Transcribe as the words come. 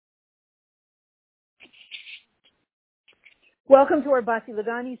Welcome to our Basi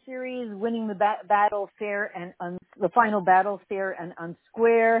Lagani series, Winning the Battle Fair and the Final Battle Fair and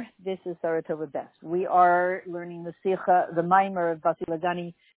Unsquare. This is Saratova Best. We are learning the Sikha, the Maimer of Basi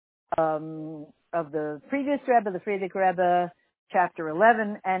Lagani, of the previous Rebbe, the Frierdiker Rebbe, chapter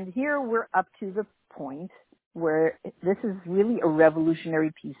 11. And here we're up to the point where this is really a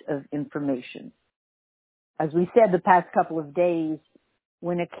revolutionary piece of information. As we said the past couple of days,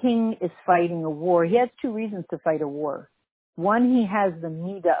 when a king is fighting a war, he has two reasons to fight a war. One, he has the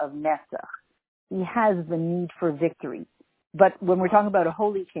midah of netzach. He has the need for victory. But when we're talking about a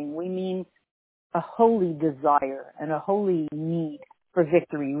holy king, we mean a holy desire and a holy need for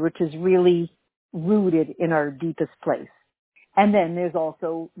victory, which is really rooted in our deepest place. And then there's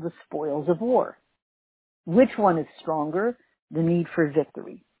also the spoils of war. Which one is stronger? The need for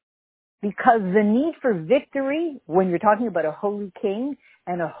victory. Because the need for victory, when you're talking about a holy king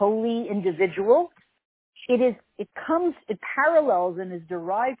and a holy individual, it parallels and is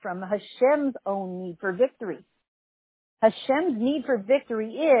derived from Hashem's own need for victory. Hashem's need for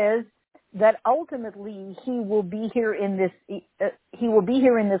victory is that ultimately he will be here in this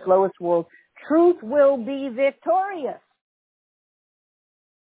lowest world. Truth will be victorious.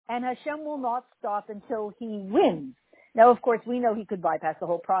 And Hashem will not stop until he wins. Now, of course, we know he could bypass the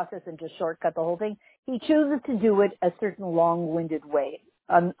whole process and just shortcut the whole thing. He chooses to do it a certain long-winded way,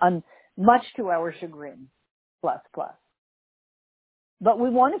 much to our chagrin, plus. But we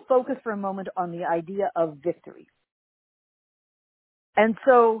want to focus for a moment on the idea of victory. And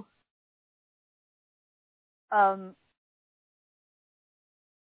so,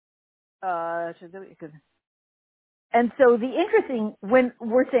 the interesting, when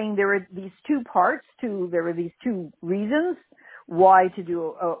we're saying there are these two parts, there are these two reasons why to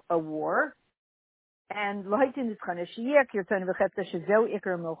do a war. And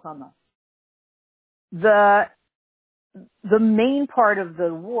the main part of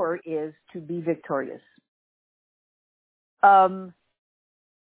the war is to be victorious. And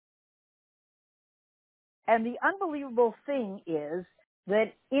the unbelievable thing is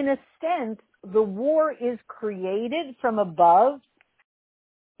that, in a sense, the war is created from above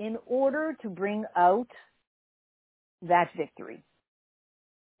in order to bring out that victory.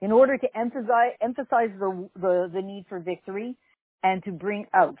 In order to emphasize the need for victory and to bring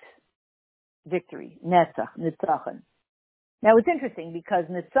out victory. Netzach, nitzachon. Now it's interesting because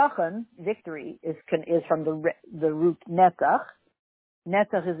nitzachon, victory, is from the root netzach.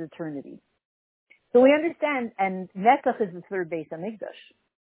 Netzach is eternity. So we understand, and Netzach is the third Beis Hamikdash.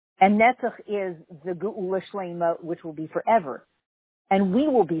 And Netzach is the Geula Shlema, which will be forever. And we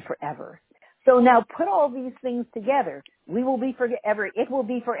will be forever. So now put all these things together. We will be forever. It will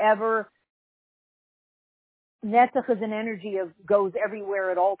be forever. Netzach is an energy goes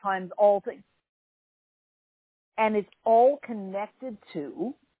everywhere at all times, all things. And it's all connected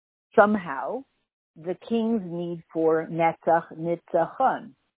to, somehow, the king's need for Netzach,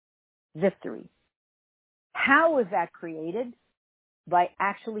 Nitzachon, victory. How is that created? By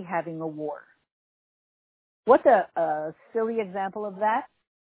actually having a war. What's a silly example of that?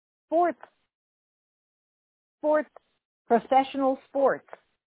 Sports, professional sports.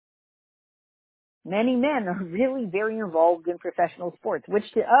 Many men are really very involved in professional sports.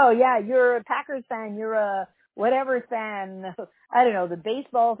 You're a Packers fan, you're a whatever fan, I don't know, the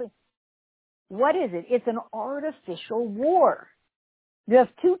baseball thing. What is it? It's an artificial war. You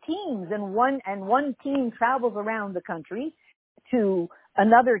have two teams and one team travels around the country to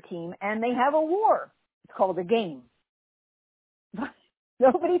another team and they have a war. It's called a game.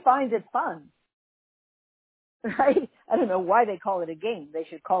 Nobody finds it fun. Right? I don't know why they call it a game. They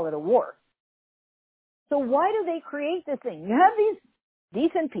should call it a war. So why do they create this thing? You have these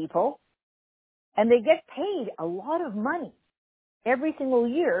decent people and they get paid a lot of money every single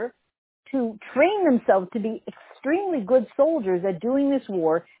year to train themselves to be extremely good soldiers at doing this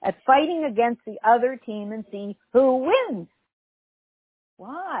war, at fighting against the other team and see who wins.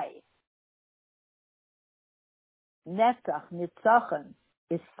 Why? Netzach, nitzachon,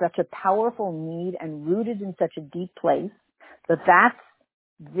 is such a powerful need and rooted in such a deep place that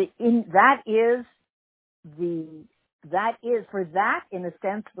in a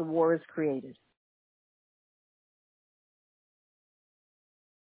sense, the war is created.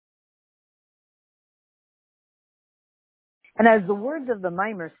 And as the words of the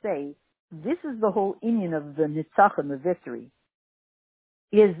Maimer say, this is the whole inyan of the nitzachon, the victory,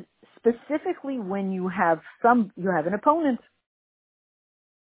 is specifically when you have an opponent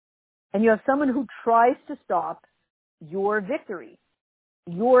and you have someone who tries to stop your victory.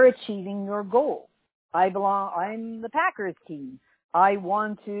 You're achieving your goal. I'm the Packers team. I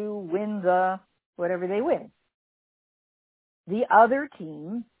want to win whatever they win. The other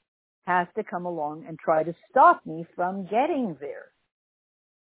team has to come along and try to stop me from getting there.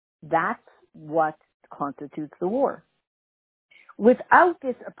 That's what constitutes the war. Without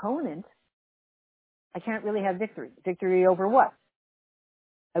this opponent, I can't really have victory. Victory over what?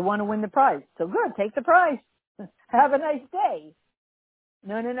 I want to win the prize. So good, take the prize. Have a nice day.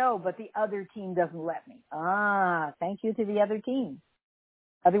 No, but the other team doesn't let me. Thank you to the other team.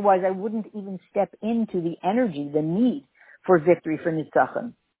 Otherwise, I wouldn't even step into the energy, the need for victory, for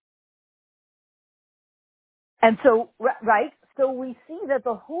nitzachon. And so, right, so we see that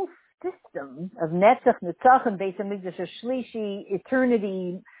the whole system of netzach, nitzachon, Beis Hamikdash, Shlishi,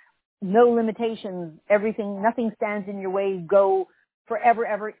 eternity, no limitations, everything, nothing stands in your way, go forever,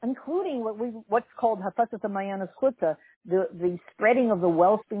 ever, including what's called Hafasat HaMayanas Chutza, the spreading of the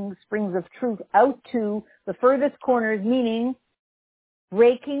wellsprings of truth out to the furthest corners, meaning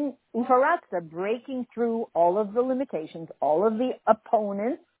breaking through all of the limitations, all of the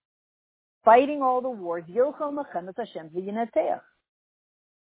opponents, fighting all the wars. Yilchom Mechemes Hashem v'Yineteach.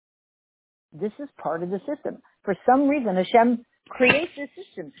 This is part of the system. For some reason, Hashem creates this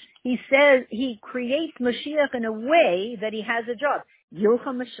system. He says he creates Mashiach in a way that he has a job.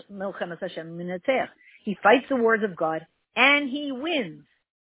 Yilchom Mechemes Hashem v'Yineteach. He fights the wars of God and he wins.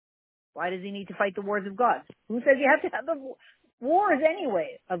 Why does he need to fight the wars of God? Who says you have to have the wars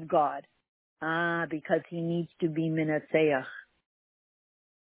anyway of God? Because he needs to be Minatzeach.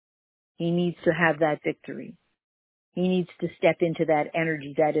 He needs to have that victory. He needs to step into that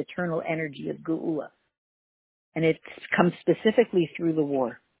energy, that eternal energy of Geula. And it comes specifically through the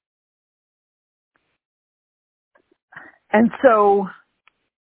war. And so,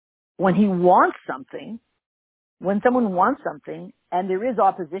 when he wants something, when someone wants something and there is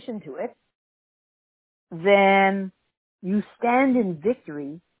opposition to it, then you stand in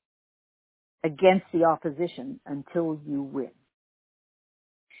victory against the opposition until you win.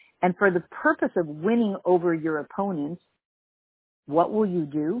 And for the purpose of winning over your opponents, what will you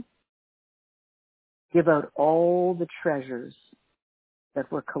do? Give out all the treasures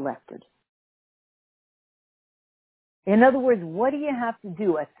that were collected. In other words, what do you have to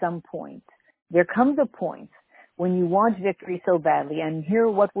do at some point? There comes a point when you want victory so badly, and here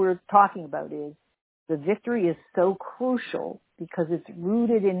what we're talking about is the victory is so crucial because it's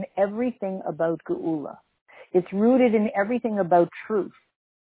rooted in everything about Geula. It's rooted in everything about truth.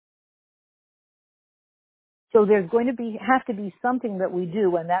 So there's going to have to be something that we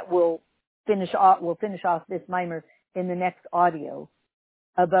do, and that we'll finish off this mimer in the next audio,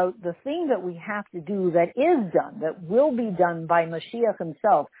 about the thing that we have to do that is done, that will be done by Mashiach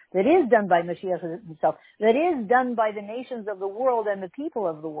himself, that is done by Mashiach himself, that is done by the nations of the world and the people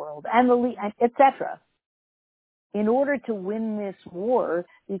of the world, and etc., in order to win this war,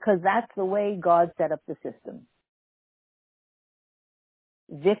 because that's the way God set up the system.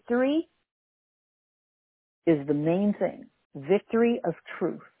 Victory is the main thing. Victory of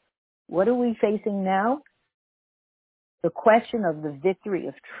truth. What are we facing now? The question of the victory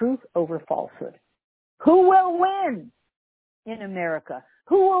of truth over falsehood. Who will win in America?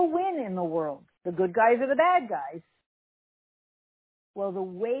 Who will win in the world? The good guys or the bad guys? Well, the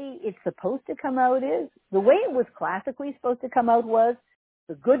way it's supposed to come out is, the way it was classically supposed to come out was,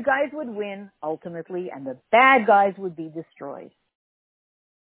 the good guys would win ultimately and the bad guys would be destroyed.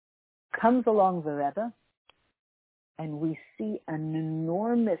 Comes along the Rebbe, and we see an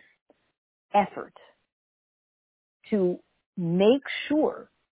enormous effort to make sure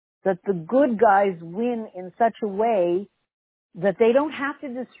that the good guys win in such a way that they don't have to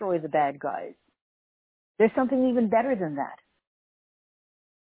destroy the bad guys. There's something even better than that.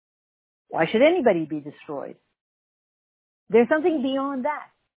 Why should anybody be destroyed? There's something beyond that.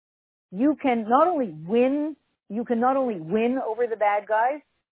 You can not only win over the bad guys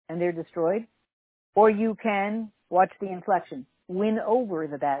and they're destroyed, or you can, watch the inflection, win over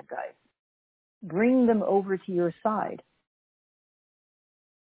the bad guys. Bring them over to your side.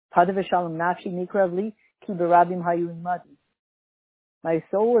 Padavashalom nafshi nikravli ki barabim hayu imadi. My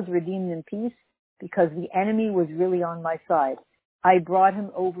soul was redeemed in peace because the enemy was really on my side. I brought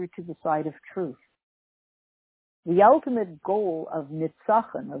him over to the side of truth. The ultimate goal of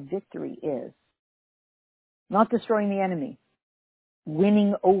nitzachon, of victory, is not destroying the enemy,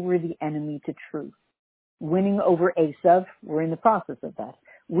 winning over the enemy to truth. Winning over Esav, we're in the process of that.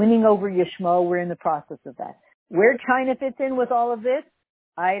 Winning over Yishmael, we're in the process of that. Where China fits in with all of this,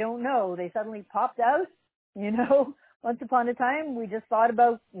 I don't know. They suddenly popped out, Once upon a time, we just thought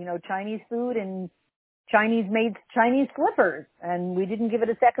about, Chinese food and Chinese-made Chinese slippers, and we didn't give it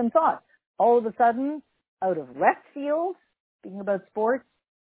a second thought. All of a sudden, out of left field, speaking about sports,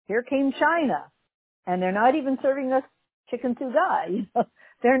 here came China. And they're not even serving us chicken sugai. You know,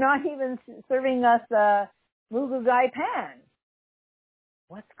 they're not even serving us mugugai pan.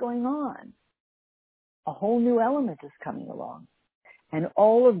 What's going on? A whole new element is coming along. And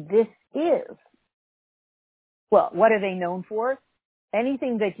all of this is, well, what are they known for?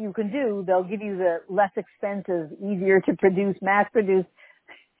 Anything that you can do, they'll give you the less expensive, easier to produce, mass-produced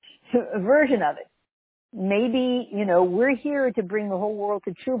version of it. Maybe, you know, we're here to bring the whole world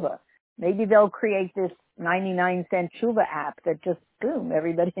to tshuva. Maybe they'll create this 99-cent tshuva app that just, boom,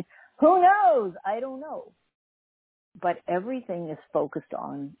 everybody, who knows? I don't know. But everything is focused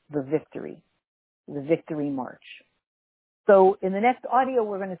on the victory march. So in the next audio,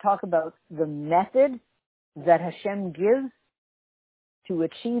 we're going to talk about the method that Hashem gives to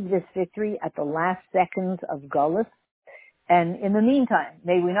achieve this victory at the last seconds of Galus. And in the meantime,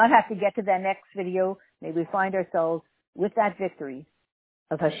 may we not have to get to that next video. May we find ourselves with that victory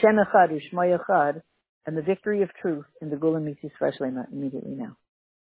of Hashem Echad U'Shmo Echad and the victory of truth in the Gula Mitzvah, especially immediately now.